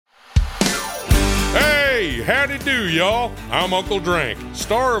howdy do, y'all. I'm Uncle Drank,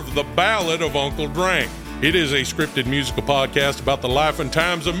 star of The Ballad of Uncle Drank. It is a scripted musical podcast about the life and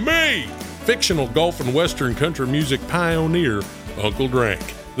times of me, fictional golf and western country music pioneer, Uncle Drank.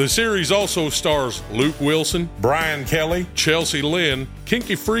 The series also stars Luke Wilson, Brian Kelly, Chelsea Lynn,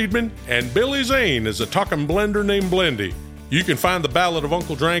 Kinky Friedman, and Billy Zane as a talking blender named Blendy. You can find The Ballad of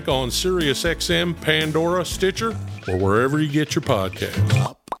Uncle Drank on SiriusXM, Pandora, Stitcher, or wherever you get your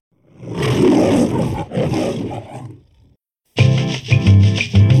podcasts.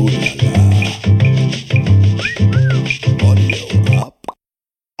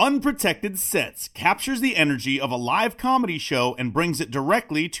 Unprotected Sets captures the energy of a live comedy show and brings it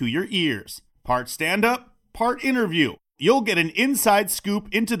directly to your ears. Part stand-up, part interview. You'll get an inside scoop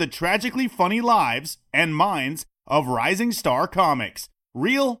into the tragically funny lives and minds of rising star comics.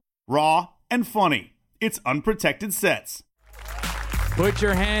 Real, raw, and funny. It's Unprotected Sets. Put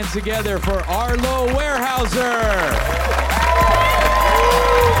your hands together for Arlo Warehouser.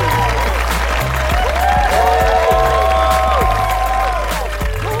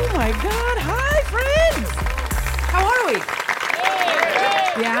 Oh my God. Hi, friends. How are we?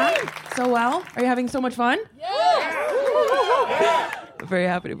 Yeah? So well? Are you having so much fun? Yeah. I'm very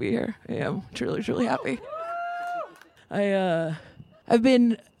happy to be here. I am truly, truly happy. I've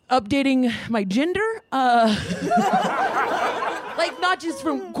been updating my gender. Like, not just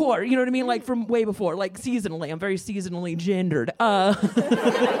from core, you know what I mean? Like, from way before, like, seasonally. I'm very seasonally gendered. Also,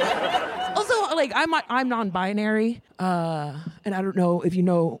 like, I'm non-binary, and I don't know if you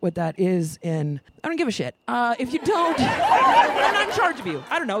know what that is, and I don't give a shit. If you don't, I'm not in charge of you.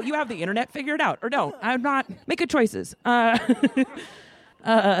 I don't know. You have the internet, figure it out, or don't. I'm not. Make good choices.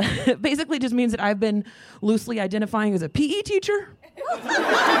 Basically just means that I've been loosely identifying as a PE teacher.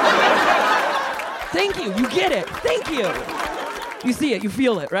 Thank you. You get it. Thank you. You see it. You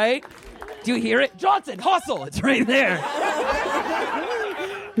feel it, right? Do you hear it? Johnson, hustle. It's right there.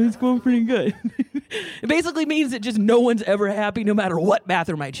 It's going pretty good. It basically means that just no one's ever happy no matter what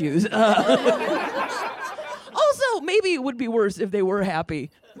bathroom I choose. Also, maybe it would be worse if they were happy.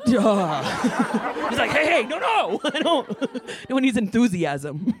 He's like, hey, no, I don't. No one needs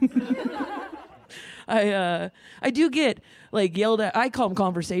enthusiasm. I do get like yelled at. I call them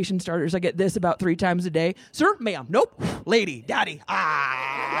conversation starters. I get this about 3 times a day. Sir, ma'am, nope. Lady, daddy,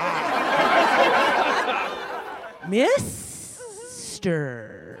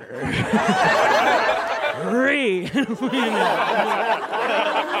 Mister.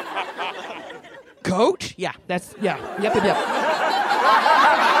 Coach? Yeah, that's, yeah, yep.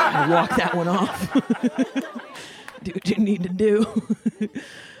 Walk that one off. Do what you need to do.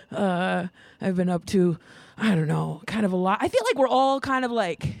 I've been up to, I don't know, kind of a lot. I feel like we're all kind of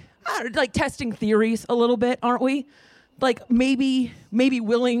like testing theories a little bit, aren't we? Like maybe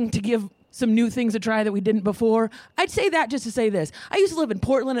willing to give some new things a try that we didn't before. I'd say that just to say this. I used to live in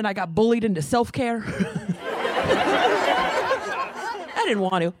Portland and I got bullied into self-care. I didn't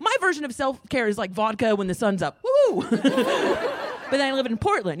want to. My version of self-care is like vodka when the sun's up. Woo! But then I live in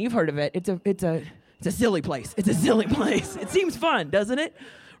Portland. You've heard of it. It's a silly place. It's a silly place. It seems fun, doesn't it?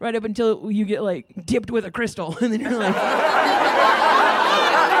 Right up until you get like dipped with a crystal, and then you're like,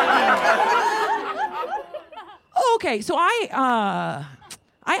 oh, okay. So I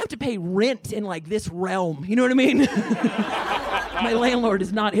have to pay rent in like this realm. You know what I mean? My landlord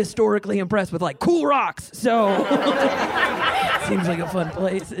is not historically impressed with like cool rocks, so it seems like a fun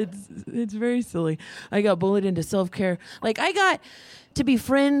place. It's very silly. I got bullied into self-care. Like I got to be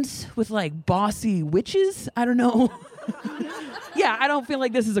friends with like bossy witches. I don't know. Yeah, I don't feel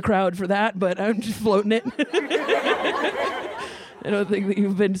like this is a crowd for that, but I'm just floating it. I don't think that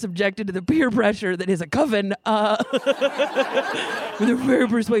you've been subjected to the peer pressure that is a coven. They're very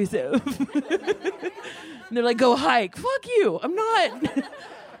persuasive. And they're like, go hike. Fuck you. I'm not.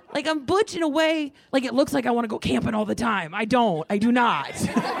 Like, I'm butch in a way, like it looks like I want to go camping all the time. I don't. I do not.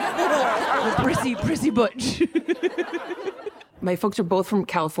 I'm prissy butch. My folks are both from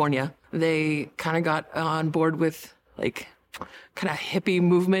California. They kind of got on board with, like, kind of hippie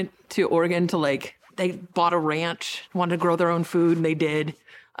movement to Oregon to, like, they bought a ranch, wanted to grow their own food, and they did.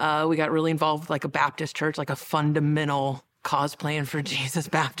 We got really involved with, like, a Baptist church, like a fundamental cosplaying for Jesus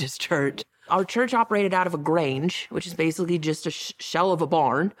Baptist church. Our church operated out of a grange, which is basically just a shell of a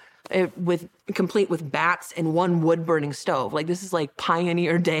barn. complete with bats and one wood-burning stove. Like, this is like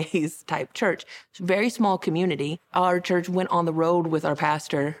pioneer days type church. It's a very small community. Our church went on the road with our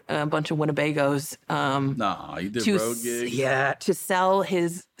pastor, a bunch of Winnebagos. You did road gigs? Yeah, to sell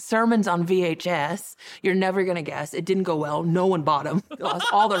his sermons on VHS. You're never going to guess. It didn't go well. No one bought them. They lost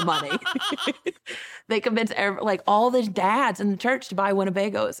all their money. They convinced all the dads in the church to buy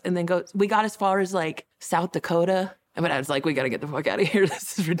Winnebagos, and then we got as far as like South Dakota. And my dad's like, we got to get the fuck out of here.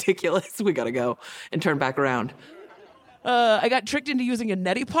 This is ridiculous. We got to go and turn back around. I got tricked into using a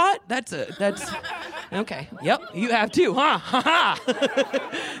neti pot. That's okay. Yep, you have too, huh? Ha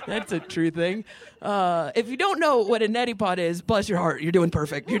ha. That's a true thing. If you don't know what a neti pot is, bless your heart, you're doing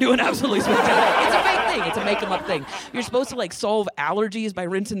perfect. You're doing absolutely spectacular. It's a fake thing. It's a make 'em up thing. You're supposed to like solve allergies by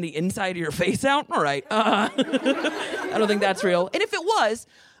rinsing the inside of your face out. All right. I don't think that's real. And if it was,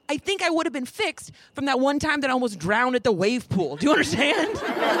 I think I would have been fixed from that one time that I almost drowned at the wave pool. Do you understand?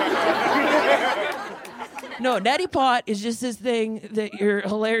 No, neti pot is just this thing that your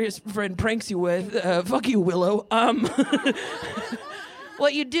hilarious friend pranks you with. Fuck you, Willow.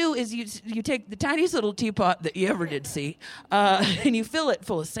 What you do is you take the tiniest little teapot that you ever did see, and you fill it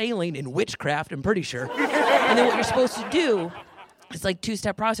full of saline and witchcraft, I'm pretty sure. And then what you're supposed to do, it's like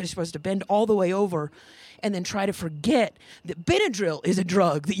two-step process. You're supposed to bend all the way over and then try to forget that Benadryl is a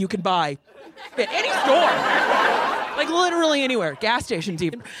drug that you can buy at any store. Like literally anywhere. Gas stations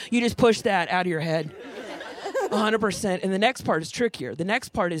even. You just push that out of your head. 100%. And the next part is trickier. The next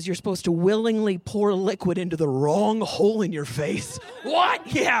part is you're supposed to willingly pour liquid into the wrong hole in your face. What?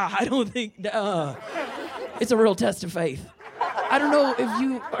 Yeah, I don't think... it's a real test of faith. I don't know if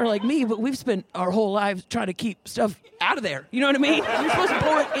you are like me, but we've spent our whole lives trying to keep stuff out of there. You know what I mean? You're supposed to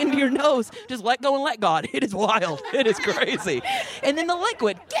pour it into your nose. Just let go and let God. It is wild. It is crazy. And then the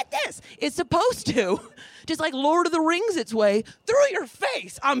liquid, get this, is supposed to just like Lord of the Rings its way through your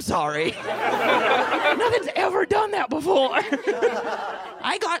face. I'm sorry. Nothing's ever done that before.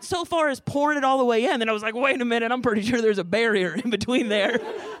 I got so far as pouring it all the way in, and I was like, wait a minute, I'm pretty sure there's a barrier in between there.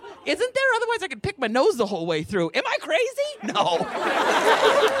 Isn't there? Otherwise I could pick my nose the whole way through. Am I crazy? No.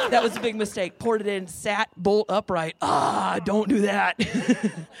 That was a big mistake. Poured it in, sat bolt upright. Don't do that.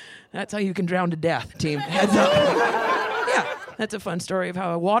 That's how you can drown to death, team. Heads up. Yeah, that's a fun story of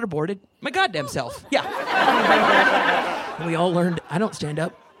how I waterboarded my goddamn self. Yeah. We all learned I don't stand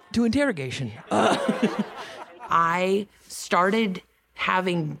up to interrogation. I started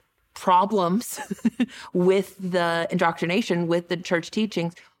having problems with the indoctrination, with the church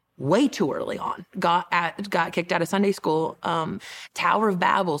teachings, way too early on. Got kicked out of Sunday school. Tower of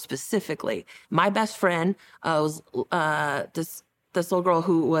Babel specifically. My best friend was this little girl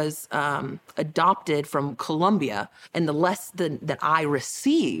who was adopted from Colombia, and the lesson that I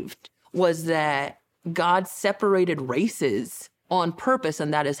received was that God separated races on purpose,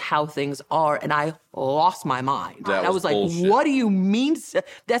 and that is how things are. And I lost my mind. I was like, bullshit. What do you mean?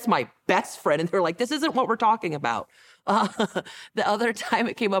 That's my best friend. And they're like, this isn't what we're talking about. The other time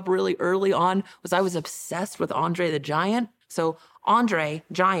it came up really early on was I was obsessed with Andre the Giant. So Andre,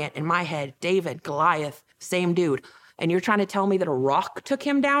 Giant, in my head, David, Goliath, same dude. And you're trying to tell me that a rock took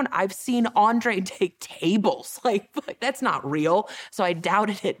him down? I've seen Andre take tables. Like that's not real. So I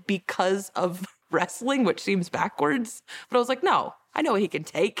doubted it because of wrestling, which seems backwards. But I was like, no, I know what he can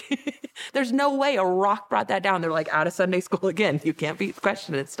take. There's no way a rock brought that down. They're like, out of Sunday school again. You can't be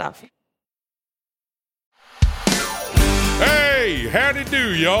questioning stuff. Hey, howdy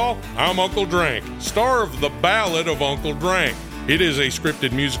do, y'all. I'm Uncle Drank, star of The Ballad of Uncle Drank. It is a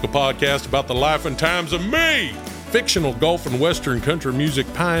scripted musical podcast about the life and times of me, fictional golf and western country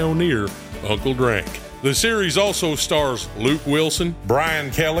music pioneer, Uncle Drank. The series also stars Luke Wilson, Brian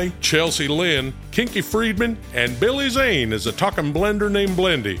Kelly, Chelsea Lynn, Kinky Friedman, and Billy Zane as a talking blender named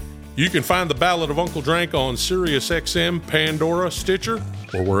Blendy. You can find The Ballad of Uncle Drank on SiriusXM, Pandora, Stitcher,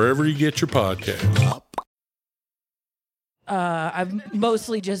 or wherever you get your podcasts. I've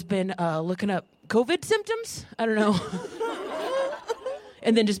mostly just been looking up COVID symptoms. I don't know.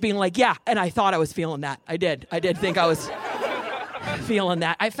 And then just being like, yeah, and I thought I was feeling that. I did think I was feeling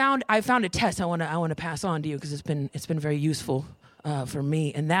that. I found a test I want to pass on to you because it's been very useful for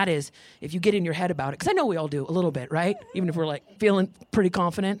me, and that is if you get in your head about it, because I know we all do a little bit, right? Even if we're like feeling pretty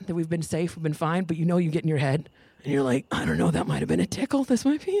confident that we've been safe, we've been fine, but you know you get in your head and you're like, I don't know, that might have been a tickle. This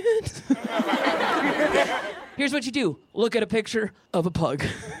might be it. Here's what you do. Look at a picture of a pug.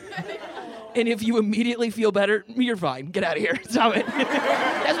 And if you immediately feel better, you're fine. Get out of here. Stop it.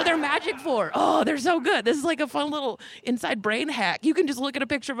 That's what they're magic for. Oh, they're so good. This is like a fun little inside brain hack. You can just look at a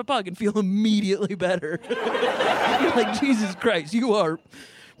picture of a pug and feel immediately better. You're like, Jesus Christ, you are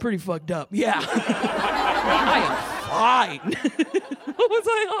pretty fucked up. Yeah. I am fine. What was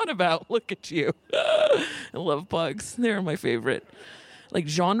I on about? Look at you. I love pugs. They're my favorite, like,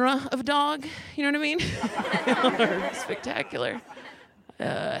 genre of dog. You know what I mean? They're spectacular.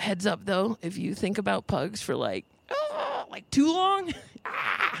 Heads up, though, if you think about pugs for, like too long,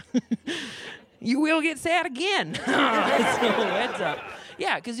 you will get sad again. So heads up.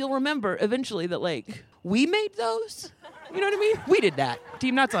 Yeah, because you'll remember eventually that, like, we made those. You know what I mean? We did that.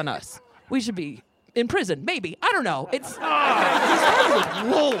 Team Nuts on us. We should be in prison, maybe. I don't know. We started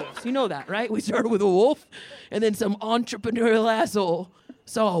with wolves. You know that, right? We started with a wolf, and then some entrepreneurial asshole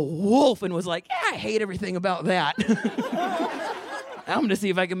saw a wolf and was like, yeah, I hate everything about that. I'm going to see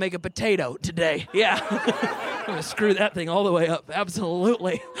if I can make a potato today. Yeah. I'm going to screw that thing all the way up.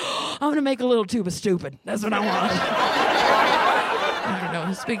 Absolutely. I'm going to make a little tube of stupid. That's what I want. I don't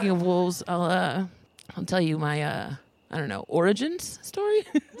know. Speaking of wolves, I'll tell you my, origins story.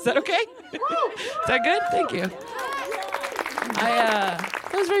 Is that okay? Is that good? Thank you.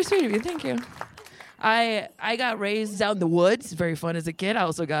 That was very sweet of you. Thank you. I got raised out in the woods. Very fun as a kid. I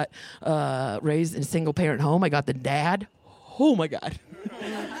also got raised in a single-parent home. I got the dad. Oh, my God.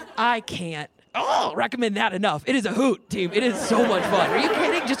 I can't recommend that enough. It is a hoot, team. It is so much fun. Are you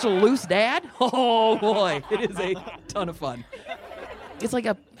kidding? Just a loose dad? Oh, boy. It is a ton of fun. It's like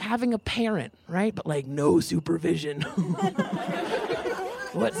having a parent, right? But, like, no supervision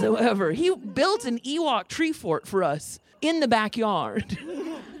whatsoever. He built an Ewok tree fort for us in the backyard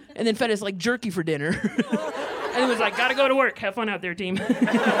and then fed us, like, jerky for dinner. And he was like, gotta go to work. Have fun out there, team.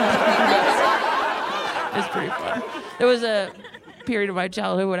 It's pretty fun. There was a period of my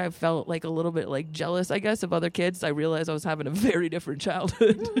childhood when I felt, like, a little bit, like, jealous, I guess, of other kids. I realized I was having a very different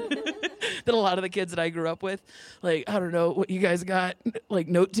childhood than a lot of the kids that I grew up with. Like, I don't know what you guys got, like,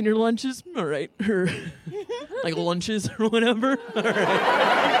 notes in your lunches, all right, or like lunches or whatever, all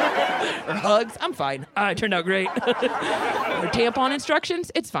right, or hugs. I'm fine. It turned out great. Or tampon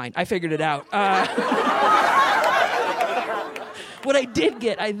instructions. It's fine. I figured it out. What I did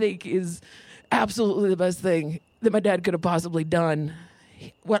get, I think, is absolutely the best thing that my dad could have possibly done.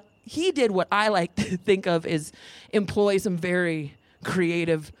 What he did, what I like to think of, is employ some very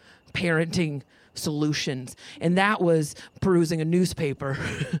creative parenting solutions. And that was perusing a newspaper.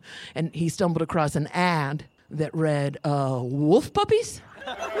 And he stumbled across an ad that read, wolf puppies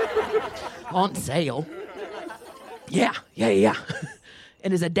on sale. Yeah.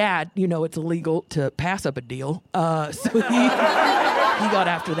 And as a dad, you know it's illegal to pass up a deal. So he got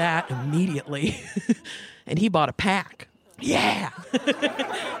after that immediately. And he bought a pack. Yeah.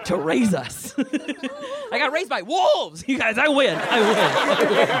 To raise us. I got raised by wolves. You guys, I win.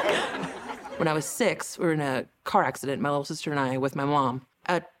 When I was 6, we were in a car accident, my little sister and I, with my mom.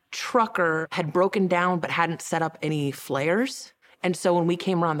 A trucker had broken down but hadn't set up any flares. And so when we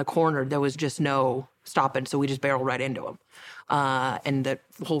came around the corner, there was just no stopping. So we just barreled right into him. And the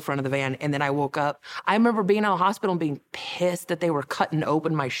whole front of the van. And then I woke up. I remember being in the hospital and being pissed that they were cutting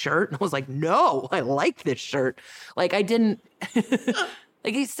open my shirt. And I was like, no, I like this shirt. Like, I didn't...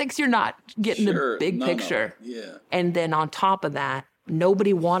 Like, he's 6, you're not getting the big picture. No. Yeah. And then on top of that,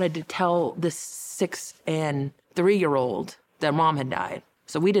 nobody wanted to tell this 6 and 3-year-old that mom had died.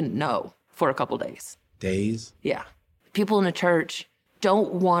 So we didn't know for a couple days. Days? Yeah. People in the church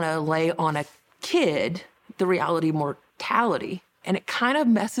don't want to lay on a kid the reality of mortality. And it kind of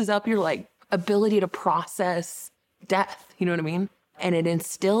messes up your, like, ability to process death. You know what I mean? And it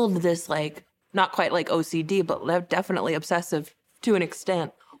instilled this, like, not quite like OCD, but definitely obsessive to an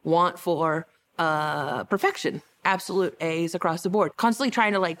extent, want for perfection. Absolute A's across the board. Constantly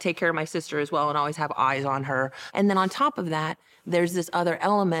trying to, like, take care of my sister as well and always have eyes on her. And then on top of that, there's this other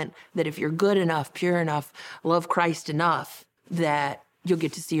element that if you're good enough, pure enough, love Christ enough, that you'll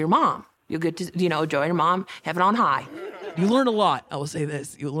get to see your mom. You'll get to, join your mom, heaven on high. You learn a lot. I will say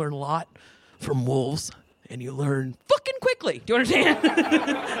this. You learn a lot from wolves, and you learn fucking quickly. Do you understand?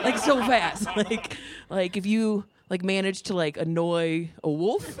 Like, so fast. Like if you, like, manage to, like, annoy a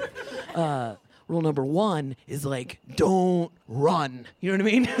wolf, rule number 1 is, like, don't run. You know what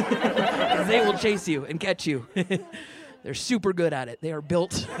I mean? Because they will chase you and catch you. They're super good at it. They are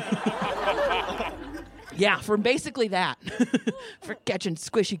built. Yeah, for basically that. For catching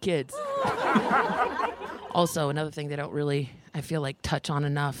squishy kids. Also, another thing they don't really, I feel like, touch on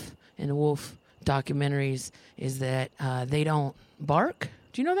enough in the wolf documentaries is that they don't bark.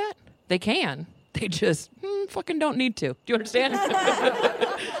 Do you know that? They can. They just fucking don't need to. Do you understand?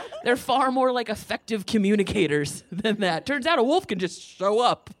 They're far more like effective communicators than that. Turns out a wolf can just show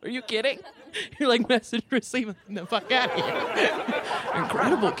up. Are you kidding? You're like, message receiving the fuck out of here.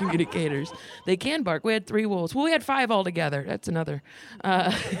 Incredible communicators. They can bark. We had 3 wolves. Well, we had 5 altogether. That's another.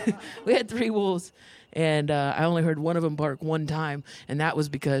 We had 3 wolves, and I only heard one of them bark one time, and that was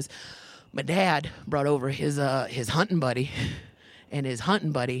because my dad brought over his hunting buddy, and his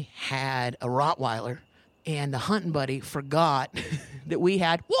hunting buddy had a Rottweiler, and the hunting buddy forgot that we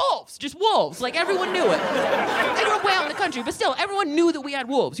had wolves, just wolves. Like, everyone knew it. I grew up way out in the country, but still, everyone knew that we had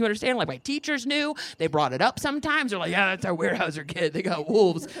wolves. You understand? Like, my teachers knew. They brought it up sometimes. They're like, yeah, that's our Weyerhaeuser kid. They got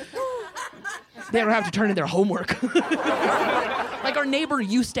wolves. They don't have to turn in their homework. Like, our neighbor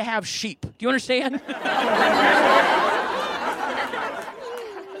used to have sheep. Do you understand?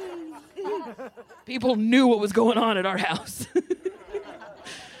 People knew what was going on at our house.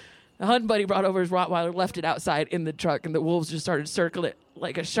 The hunting buddy brought over his Rottweiler, left it outside in the truck, and the wolves just started circling it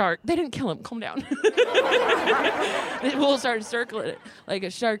like a shark. They didn't kill him. Calm down. The wolves started circling it like a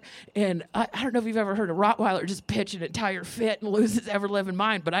shark. And I don't know if you've ever heard a Rottweiler just pitch an entire fit and lose his ever-living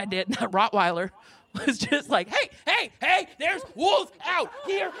mind, but I did. And that Rottweiler was just like, hey, there's wolves out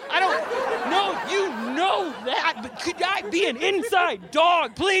here. I don't know you know that, but could I be an inside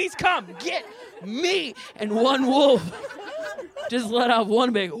dog? Please come get me. And one wolf just let off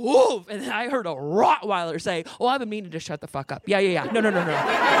one big woof, and then I heard a Rottweiler say, oh, I've been meaning to shut the fuck up. Yeah. No.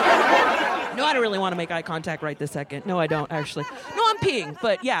 No, I don't really want to make eye contact right this second. No, I don't, actually. No, I'm peeing,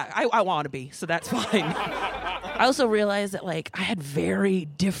 but yeah, I want to be, so that's fine. I also realized that, like, I had very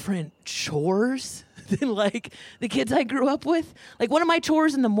different chores than, like, the kids I grew up with. Like, one of my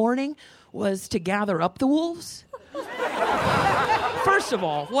chores in the morning was to gather up the wolves. First of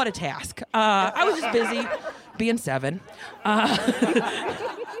all, what a task. I was just busy being 7.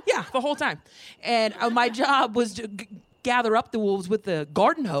 Yeah, the whole time. And my job was to gather up the wolves with the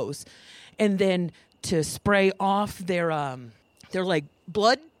garden hose and then to spray off their like,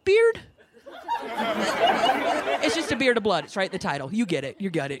 blood beard. It's just a beard of blood. It's right in the title. You get it. You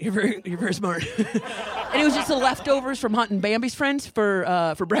got it. You're very smart. And it was just the leftovers from hunting Bambi's friends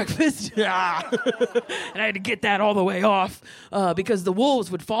for breakfast. And I had to get that all the way off because the wolves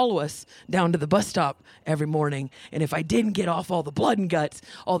would follow us down to the bus stop every morning. And if I didn't get off all the blood and guts,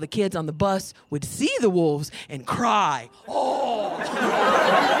 all the kids on the bus would see the wolves and cry. Oh!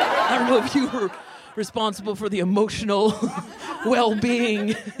 I don't know if you were responsible for the emotional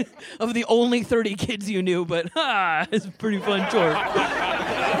well-being of the only 30 kids you knew, but it's a pretty fun chore.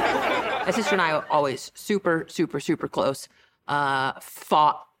 My sister and I are always super, super, super close.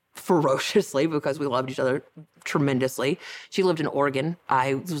 Fought ferociously because we loved each other tremendously. She lived in Oregon.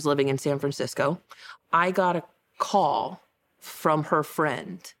 I was living in San Francisco. I got a call from her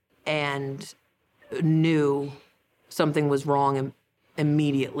friend and knew something was wrong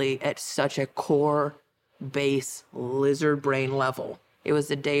immediately at such a core base lizard brain level. It was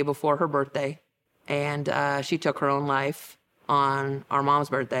the day before her birthday, and she took her own life on our mom's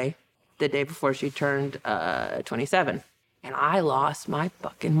birthday, the day before she turned 27. And I lost my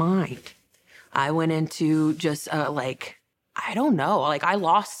fucking mind. I went into just I don't know, like I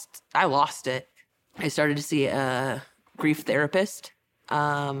lost it. I started to see a grief therapist,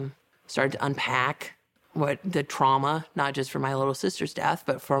 started to unpack what the trauma, not just from my little sister's death,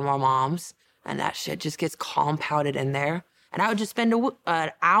 but from our mom's. And that shit just gets compounded in there. And I would just spend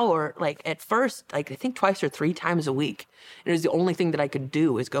an hour, like at first, like I think twice or 3 times a week. And it was the only thing that I could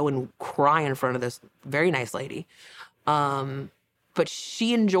do is go and cry in front of this very nice lady. But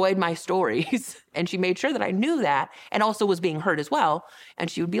she enjoyed my stories and she made sure that I knew that and also was being heard as well.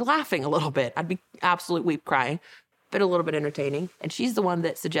 And she would be laughing a little bit. I'd be absolute weep crying, but a little bit entertaining. And she's the one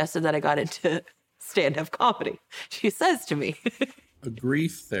that suggested that I got into stand-up comedy. She says to me... A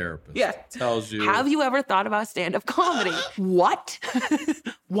grief therapist tells you... Have you ever thought about stand-up comedy? What?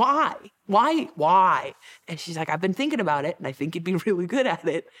 Why? And she's like, I've been thinking about it, and I think you'd be really good at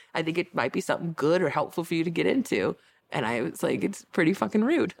it. I think it might be something good or helpful for you to get into. And I was like, it's pretty fucking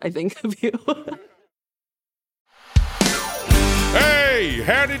rude, I think, of you. Hey,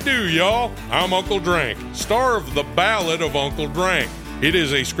 howdy do, y'all. I'm Uncle Drank, star of The Ballad of Uncle Drank. It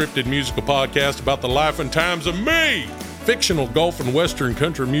is a scripted musical podcast about the life and times of me, fictional golf and western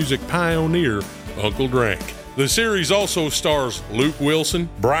country music pioneer, Uncle Drank. The series also stars Luke Wilson,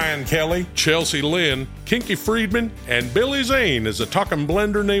 Brian Kelly, Chelsea Lynn, Kinky Friedman, and Billy Zane as a talking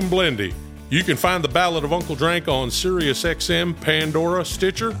blender named Blendy. You can find The Ballad of Uncle Drank on SiriusXM, Pandora,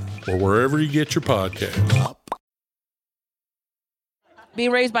 Stitcher, or wherever you get your podcasts. Being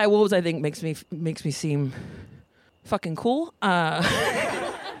raised by wolves, I think, makes me seem fucking cool.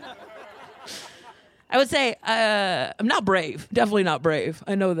 I would say I'm not brave. Definitely not brave.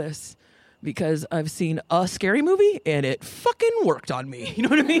 I know this because I've seen a scary movie and it fucking worked on me. You know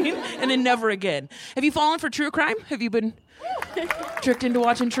what I mean? And then never again. Have you fallen for true crime? Have you been tricked into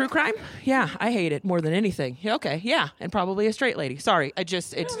watching true crime? Yeah, I hate it more than anything. Yeah, okay, yeah, and probably a straight lady. Sorry,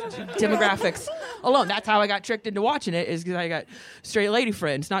 it's demographics alone. That's how I got tricked into watching it, is because I got straight lady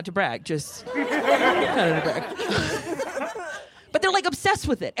friends. Not to brag, just kind of to brag. But they're like obsessed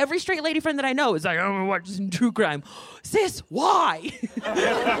with it. Every straight lady friend that I know is like, I'm gonna watch some true crime. Sis, why?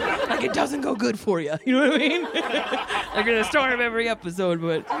 Like, it doesn't go good for you. You know what I mean? They're gonna start every episode,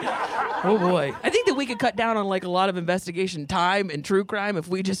 but oh boy. I think that we could cut down on like a lot of investigation time and true crime if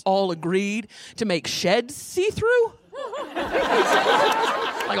we just all agreed to make sheds see-through.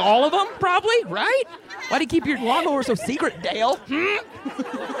 Like all of them, probably, right? Why do you keep your lawnmower so secret, Dale? Is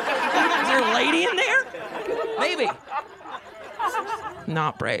there a lady in there? Maybe.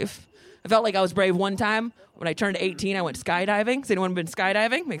 Not brave. I felt like I was brave one time. When I turned 18, I went skydiving. Has anyone been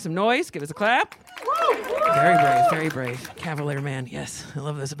skydiving? Make some noise. Give us a clap. Very brave, very brave. Cavalier man. Yes, I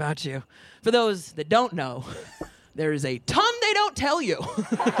love this about you. For those that don't know, there is a ton they don't tell you.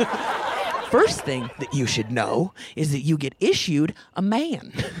 First thing that you should know is that you get issued a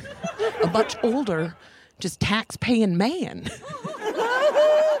man. A much older, just tax-paying man.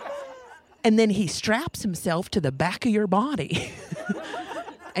 And then he straps himself to the back of your body.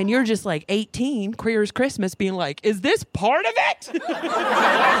 And you're just like 18, queer as Christmas, being like, is this part of it?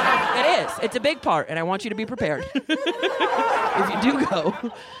 It is. It's a big part, and I want you to be prepared. If you do go.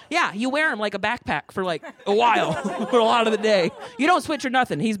 Yeah, you wear him like a backpack for like a while, for a lot of the day. You don't switch or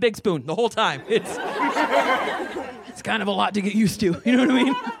nothing. He's Big Spoon the whole time. It's kind of a lot to get used to. You know what I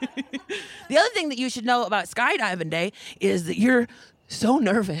mean? The other thing that you should know about skydiving day is that you're so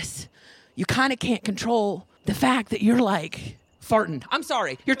nervous. You kind of can't control the fact that you're like farting. I'm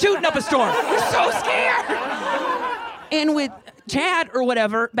sorry. You're tooting up a storm. You're so scared. And with Chad or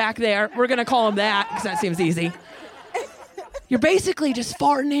whatever back there, we're going to call him that because that seems easy. You're basically just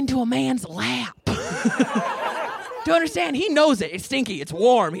farting into a man's lap. Do you understand? He knows it. It's stinky. It's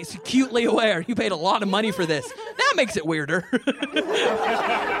warm. He's acutely aware. You paid a lot of money for this. That makes it weirder.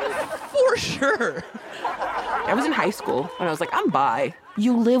 For sure. I was in high school and I was like, I'm bi.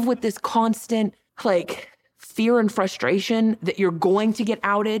 You live with this constant, like, fear and frustration that you're going to get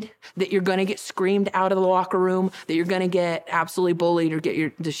outed, that you're going to get screamed out of the locker room, that you're going to get absolutely bullied or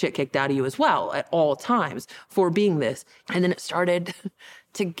get the shit kicked out of you as well at all times for being this. And then it started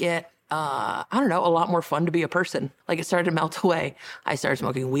to get, I don't know, a lot more fun to be a person. Like, it started to melt away. I started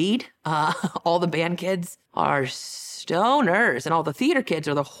smoking weed. All the band kids are stoners, and all the theater kids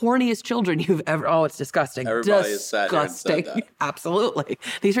are the horniest children you've ever. Oh, it's disgusting. Everybody has sat here and said that. Absolutely.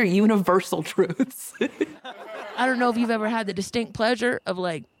 These are universal truths. I don't know if you've ever had the distinct pleasure of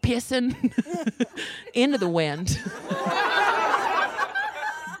like pissing into the wind.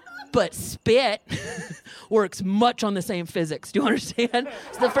 But spit works much on the same physics. Do you understand?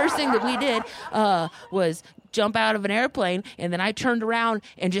 So the first thing that we did was jump out of an airplane, and then I turned around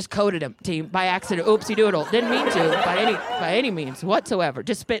and just coated him, team, by accident. Oopsie doodle. Didn't mean to by any means whatsoever.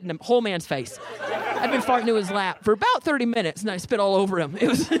 Just spit in the whole man's face. I'd been farting to his lap for about 30 minutes, and I spit all over him. It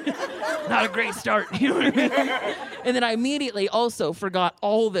was not a great start. You know what I mean? And then I immediately also forgot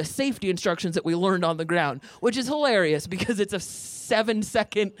all the safety instructions that we learned on the ground, which is hilarious because it's a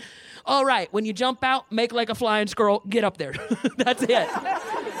 7-second, all right, when you jump out, make like a flying squirrel, get up there. That's it.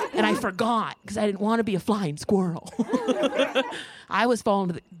 And I forgot because I didn't want to be a flying squirrel. I was falling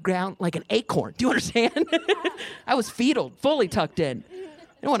to the ground like an acorn. Do you understand? I was fetal, fully tucked in.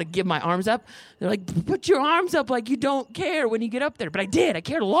 I don't want to give my arms up. They're like, put your arms up like you don't care when you get up there. But I did. I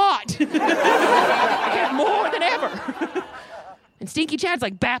cared a lot. I cared more than ever. And Stinky Chad's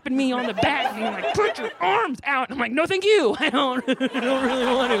like bapping me on the back and like, put your arms out. And I'm like, no, thank you. I don't really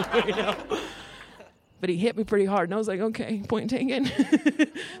want to right now. But he hit me pretty hard. And I was like, okay, point taken.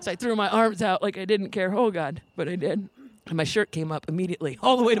 So I threw my arms out like I didn't care. Oh, God. But I did. And my shirt came up immediately,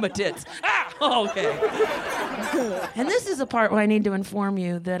 all the way to my tits. Ah! Oh, okay. And this is the part where I need to inform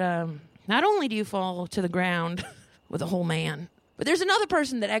you that not only do you fall to the ground with a whole man, but there's another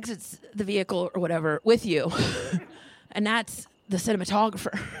person that exits the vehicle or whatever with you. And that's the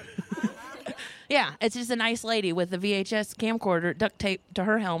cinematographer. Yeah, it's just a nice lady with a VHS camcorder duct taped to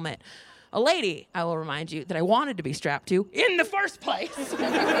her helmet. A lady, I will remind you, that I wanted to be strapped to in the first place.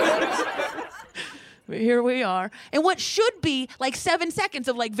 But here we are. And what should be like 7 seconds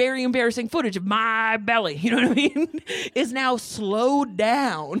of like very embarrassing footage of my belly, you know what I mean, is now slowed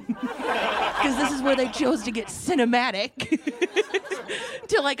down. Because this is where they chose to get cinematic.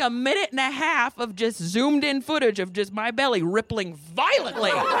 to like a minute and a half of just zoomed in footage of just my belly rippling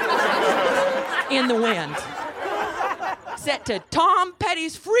violently in the wind. Set to Tom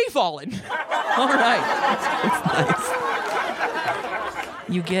Petty's Free Fallin'. All right. It's nice.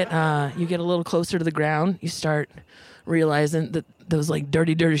 You get a little closer to the ground. You start realizing that those like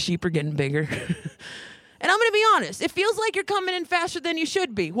dirty sheep are getting bigger. And I'm going to be honest, it feels like you're coming in faster than you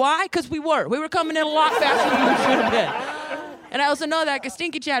should be. Why? Because we were coming in a lot faster than we should have been. And I also know that because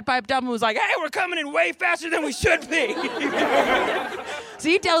Stinky Chad piped up and was like, hey, we're coming in way faster than we should be. So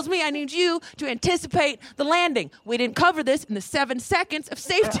he tells me I need you to anticipate the landing. We didn't cover this in the 7 seconds of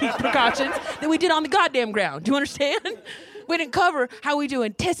safety precautions that we did on the goddamn ground. Do you understand? We didn't cover how we do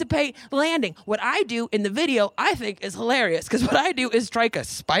anticipate landing. What I do in the video, I think, is hilarious, because what I do is strike a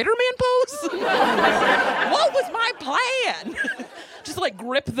Spider-Man pose. What was my plan? Just like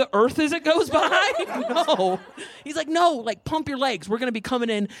grip the earth as it goes by? No. He's like, no, like pump your legs. We're going to be coming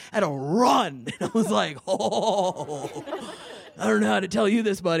in at a run. And I was like, oh, I don't know how to tell you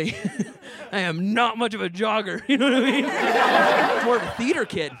this, buddy. I am not much of a jogger. You know what I mean? I'm more of a theater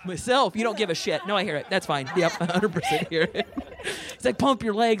kid myself. You don't give a shit. No, I hear it. That's fine. Yep, 100% hear it. It's like, pump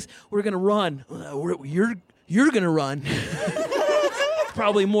your legs. We're going to run. You're going to run.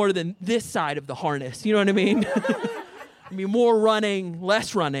 Probably more than this side of the harness. You know what I mean? I mean, more running,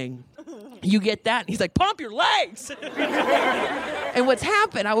 less running. You get that? And he's like, pump your legs. And what's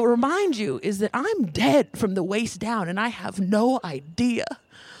happened, I will remind you, is that I'm dead from the waist down, and I have no idea.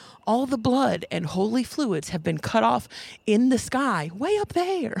 All the blood and holy fluids have been cut off in the sky, way up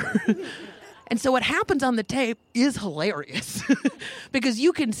there. And so what happens on the tape is hilarious because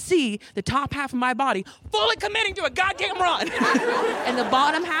you can see the top half of my body fully committing to a goddamn run. And the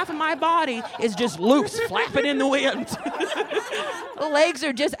bottom half of my body is just loose, flapping in the wind. The legs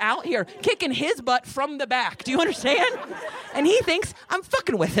are just out here kicking his butt from the back. Do you understand? And he thinks I'm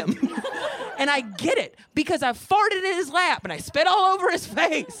fucking with him. And I get it because I farted in his lap and I spit all over his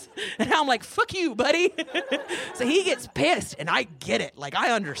face. And I'm like, fuck you, buddy. So he gets pissed and I get it. Like,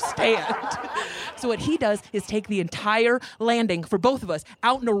 I understand. So what he does is take the entire landing for both of us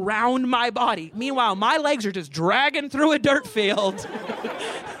out and around my body. Meanwhile, my legs are just dragging through a dirt field.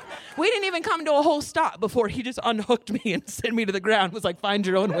 We didn't even come to a whole stop before he just unhooked me and sent me to the ground. Was like, find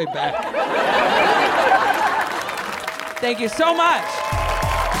your own way back. Thank you so much.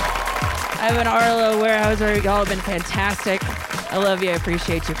 Evan, Arlo, Weyerhaeuser, y'all have been fantastic. I love you. I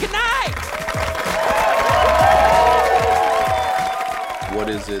appreciate you. Good night. What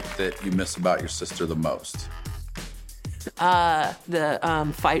is it that you miss about your sister the most? The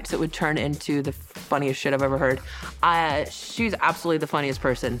fights that would turn into the funniest shit I've ever heard. She's absolutely the funniest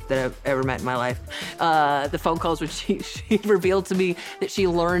person that I've ever met in my life. The phone calls when she revealed to me that she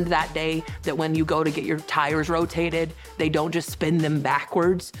learned that day that when you go to get your tires rotated, they don't just spin them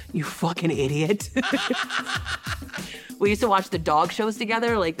backwards. You fucking idiot. We used to watch the dog shows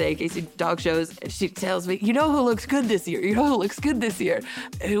together, like the AKC dog shows. And she tells me, you know who looks good this year? You know who looks good this year?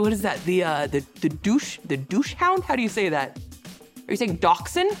 What is that? The douche hound? How do you say that? Are you saying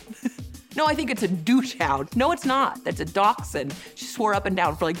dachshund? No, I think it's a douche hound. No, it's not. That's a dachshund. She swore up and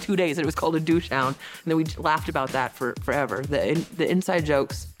down for like 2 days that it was called a douche hound. And then we laughed about that for forever. The inside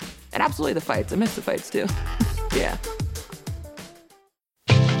jokes and absolutely the fights. I miss the fights too. Yeah.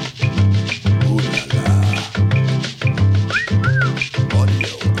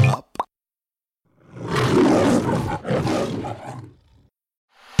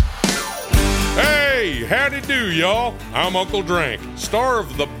 Hey, howdy do, y'all. I'm Uncle Drank, star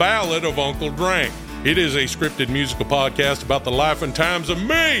of The Ballad of Uncle Drank. It is a scripted musical podcast about the life and times of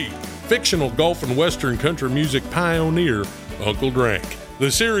me, fictional golf and western country music pioneer, Uncle Drank.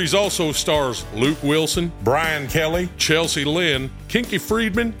 The series also stars Luke Wilson, Brian Kelly, Chelsea Lynn, Kinky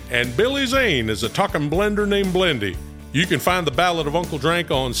Friedman, and Billy Zane as a talking blender named Blendy. You can find The Ballad of Uncle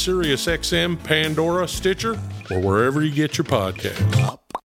Drank on SiriusXM, Pandora, Stitcher, or wherever you get your podcasts.